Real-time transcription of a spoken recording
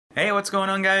Hey, what's going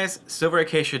on, guys? Silver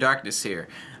Acacia Darkness here.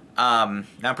 Now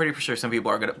I'm pretty sure some people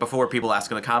are gonna, before people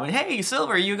ask in the comment, hey,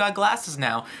 Silver, you got glasses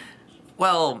now.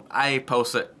 Well, I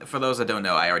posted, for those that don't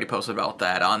know, I already posted about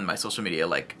that on my social media,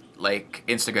 like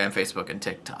Instagram, Facebook, and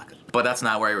TikTok. But that's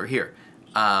not why we're here.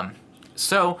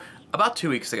 So, about 2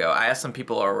 weeks ago, I asked some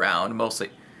people around,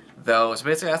 mostly, though, so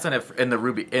basically I asked in the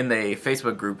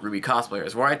Facebook group, RWBY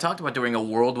Cosplayers, where I talked about doing a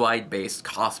worldwide-based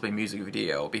cosplay music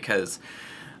video, because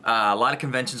a lot of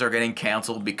conventions are getting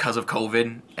canceled because of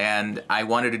COVID, and I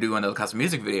wanted to do another custom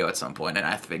music video at some point, and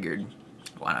I figured,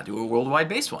 why not do a worldwide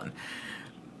based one?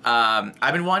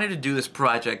 I've been wanting to do this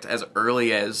project as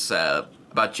early as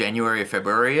about January or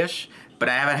February-ish, but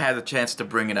I haven't had the chance to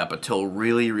bring it up until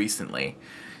really recently.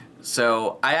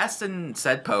 So I asked in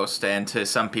said post, and to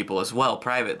some people as well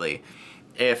privately,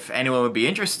 if anyone would be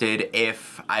interested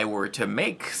if I were to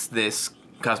make this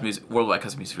worldwide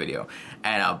custom music video,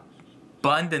 and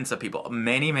abundance of people,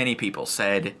 many people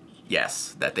said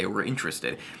yes, that they were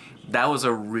interested. That was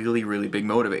a really big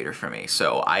motivator for me.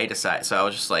 So I decided. So I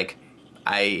was just like,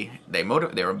 they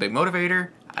were a big motivator.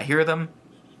 I hear them.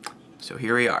 So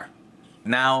here we are.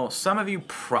 Now, some of you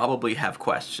probably have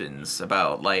questions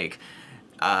about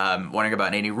wondering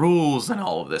about any rules and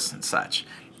all of this and such.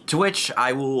 To which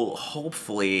I will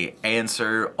hopefully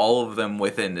answer all of them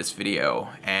within this video.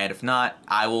 And if not,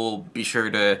 I will be sure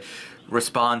to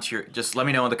respond to just let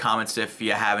me know in the comments if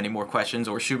you have any more questions,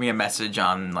 or shoot me a message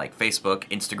on Facebook,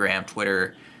 Instagram,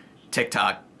 Twitter,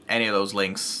 TikTok, any of those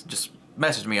links. Just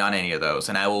message me on any of those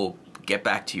and I will get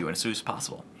back to you as soon as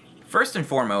possible. First and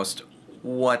foremost,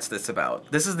 what's this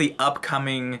about? This is the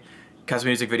upcoming custom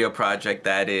music video project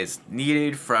that is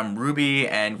needed from RWBY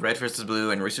and Red vs.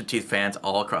 Blue and Rooster Teeth fans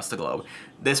all across the globe.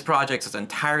 This project is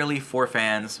entirely for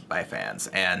fans by fans,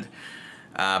 and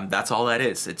that's all that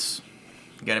is. It's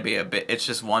gonna be it's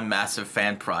just one massive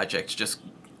fan project, just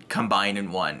combined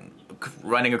in one,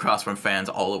 running across from fans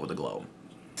all over the globe.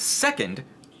 Second,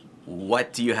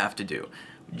 what do you have to do?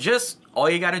 Just all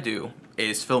you gotta do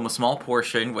is film a small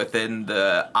portion within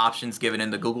the options given in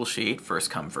the Google Sheet,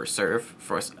 first come, first serve,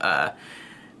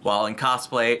 while in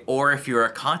cosplay, or if you're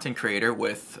a content creator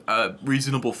with a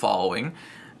reasonable following,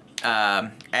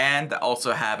 and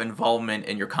also have involvement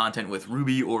in your content with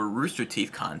RWBY or Rooster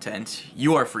Teeth content,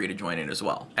 you are free to join in as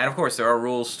well. And of course, there are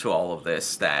rules to all of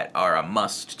this that are a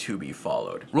must to be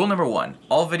followed. Rule number 1,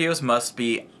 all videos must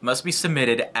be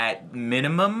submitted at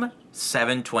minimum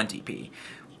 720p.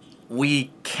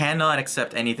 We cannot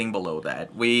accept anything below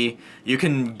that. You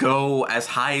can go as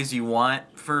high as you want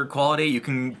for quality. You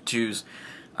can choose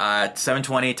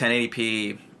 720,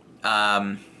 1080p,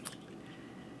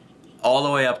 all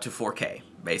the way up to 4K,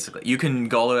 basically. You can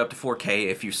go all the way up to 4K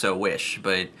if you so wish,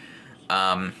 but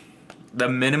the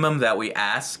minimum that we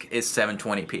ask is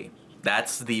 720p.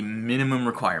 That's the minimum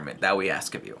requirement that we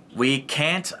ask of you. We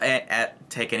can't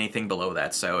take anything below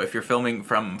that, so if you're filming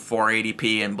from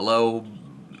 480p and below,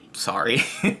 sorry.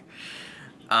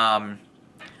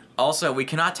 Also, we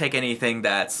cannot take anything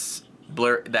that's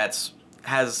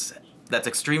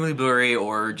extremely blurry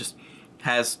or just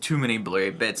has too many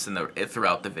blurry bits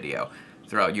throughout the video,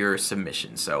 throughout your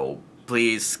submission. So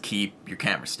please keep your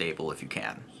camera stable if you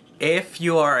can. If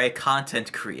you are a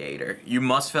content creator, you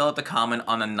must fill out the comment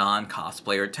on the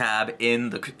non-cosplayer tab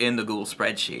in the Google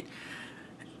spreadsheet.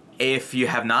 If you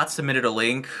have not submitted a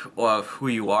link of who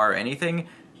you are or anything,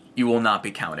 you will not be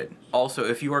counted. Also,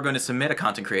 if you are going to submit a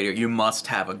content creator, you must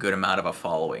have a good amount of a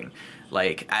following.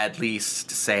 Like, at least,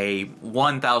 say,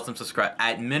 1,000 subscribers.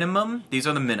 At minimum, these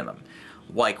are the minimum.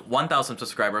 Like, 1,000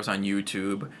 subscribers on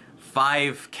YouTube,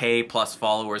 5K plus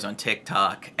followers on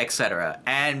TikTok, etc.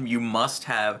 And you must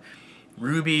have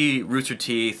RWBY, Rooster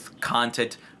Teeth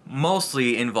content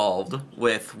mostly involved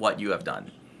with what you have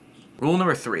done. Rule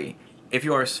number 3, if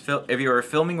you are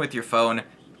filming with your phone,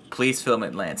 please film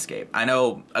it landscape. I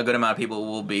know a good amount of people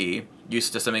will be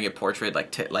used to submitting a portrait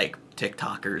like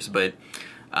TikTokers, but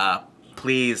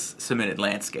please submit it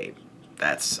landscape.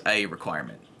 That's a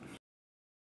requirement.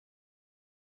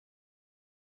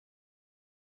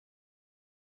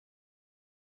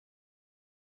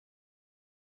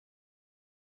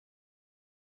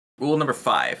 Rule number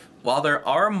 5, while there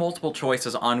are multiple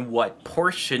choices on what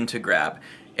portion to grab,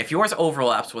 if yours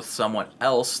overlaps with someone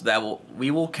else,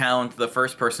 we will count the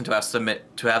first person to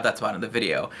have that spot in the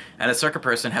video, and the second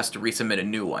person has to resubmit a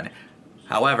new one.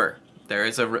 However, there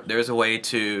is a way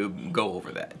to go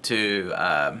over that, to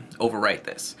overwrite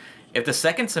this. If the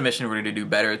second submission were to do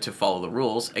better to follow the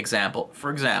rules, for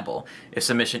example, if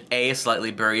submission A is slightly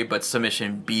blurry but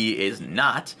submission B is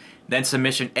not, then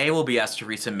submission A will be asked to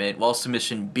resubmit while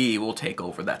submission B will take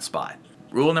over that spot.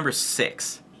 Rule number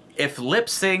 6, if lip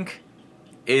sync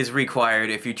is required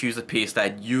if you choose a piece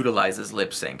that utilizes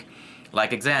lip sync.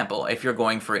 Like example, if you're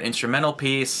going for an instrumental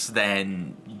piece,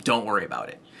 then don't worry about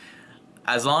it.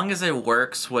 As long as it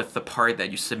works with the part that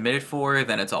you submitted for,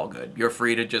 then it's all good. You're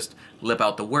free to just lip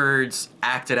out the words,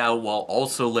 act it out while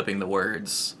also lipping the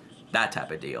words, that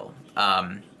type of deal.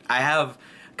 I have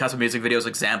custom music videos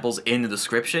examples in the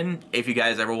description if you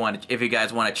guys want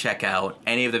to check out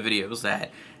any of the videos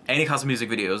any custom music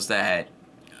videos that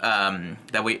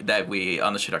we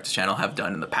on the Shadoctus channel have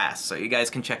done in the past, so you guys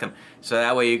can check them. So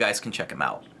that way you guys can check them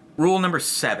out. Rule number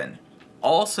 7: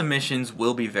 all submissions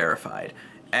will be verified,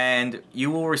 and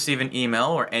you will receive an email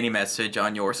or any message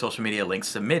on your social media link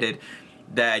submitted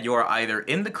that you are either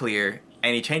in the clear,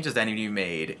 any changes that need to be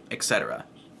made, etc.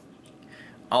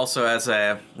 Also, as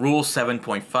a rule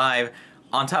 7.5,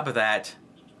 on top of that,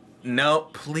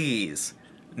 please,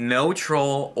 no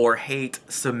troll or hate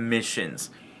submissions.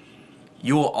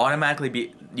 You will automatically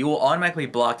be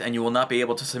blocked, and you will not be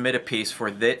able to submit a piece for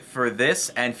this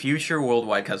and future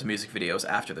worldwide custom music videos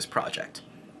after this project.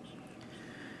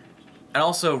 And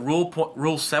also rule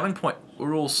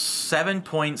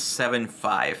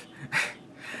 7.75.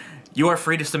 You are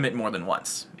free to submit more than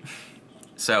once.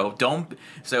 So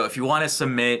if you want to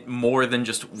submit more than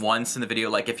just once in the video,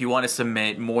 like if you want to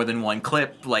submit more than one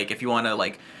clip, like if you want to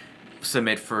like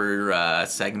submit for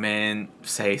segment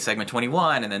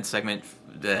 21 and then segment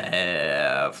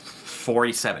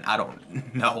 47, I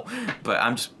don't know, but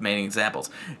I'm just making examples.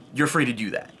 You're free to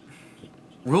do that.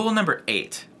 Rule number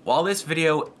 8. While this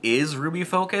video is RWBY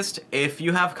focused, if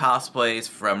you have cosplays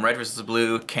from Red vs.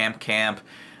 Blue, Camp,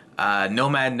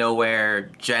 Nomad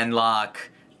Nowhere, Genlock,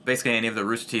 basically any of the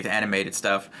Rooster Teeth animated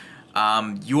stuff,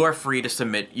 you are free to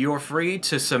submit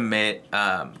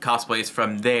cosplays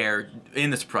from there in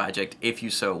this project if you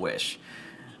so wish.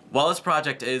 While this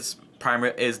project is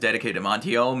dedicated to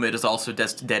Monty Ohm, it is also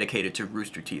dedicated to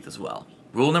Rooster Teeth as well.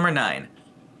 Rule number 9.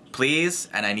 Please,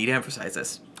 and I need to emphasize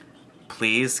this,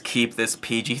 please keep this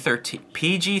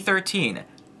PG-13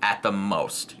 at the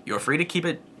most. You're free to keep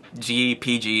it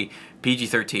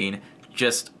PG-13,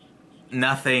 just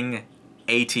nothing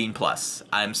 18 plus.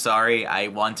 I'm sorry, I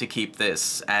want to keep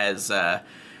this as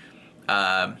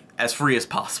free as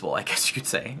possible, I guess you could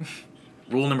say.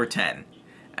 Rule number 10,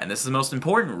 and this is the most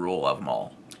important rule of them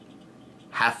all.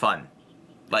 Have fun.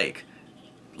 Like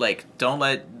don't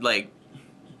let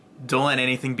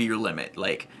anything be your limit.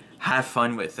 Like, have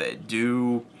fun with it.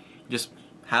 Just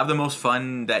have the most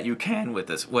fun that you can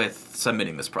with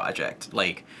submitting this project.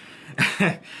 Like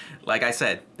like I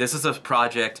said, this is a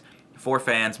project for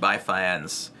fans, by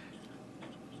fans,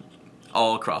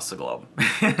 all across the globe.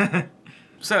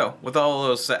 So, with all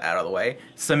those out of the way,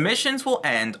 submissions will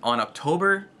end on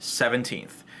October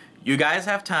 17th. You guys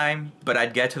have time, but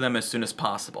I'd get to them as soon as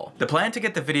possible. The plan to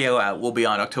get the video out will be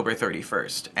on October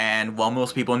 31st, and while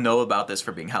most people know about this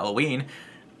for being Halloween,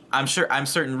 I'm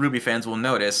certain RWBY fans will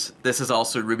notice this is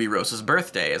also Ruby Rose's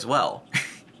birthday as well.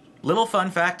 Little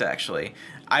fun fact, actually.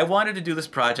 I wanted to do this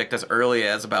project as early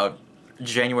as about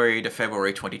January to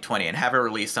February 2020 and have it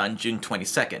released on June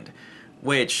 22nd,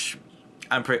 which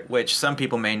some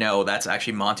people may know that's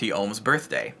actually Monty Ohm's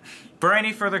birthday. For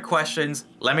any further questions,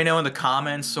 let me know in the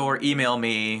comments or email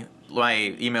me.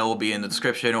 My email will be in the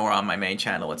description or on my main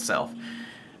channel itself.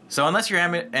 So unless your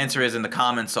answer is in the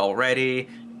comments already,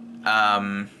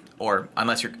 or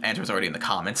unless your answer is already in the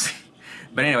comments.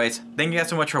 But anyways, thank you guys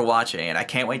so much for watching, and I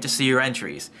can't wait to see your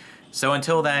entries. So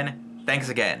until then, thanks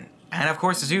again. And of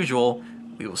course, as usual,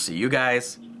 we will see you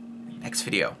guys next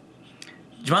video.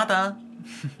 Jumata!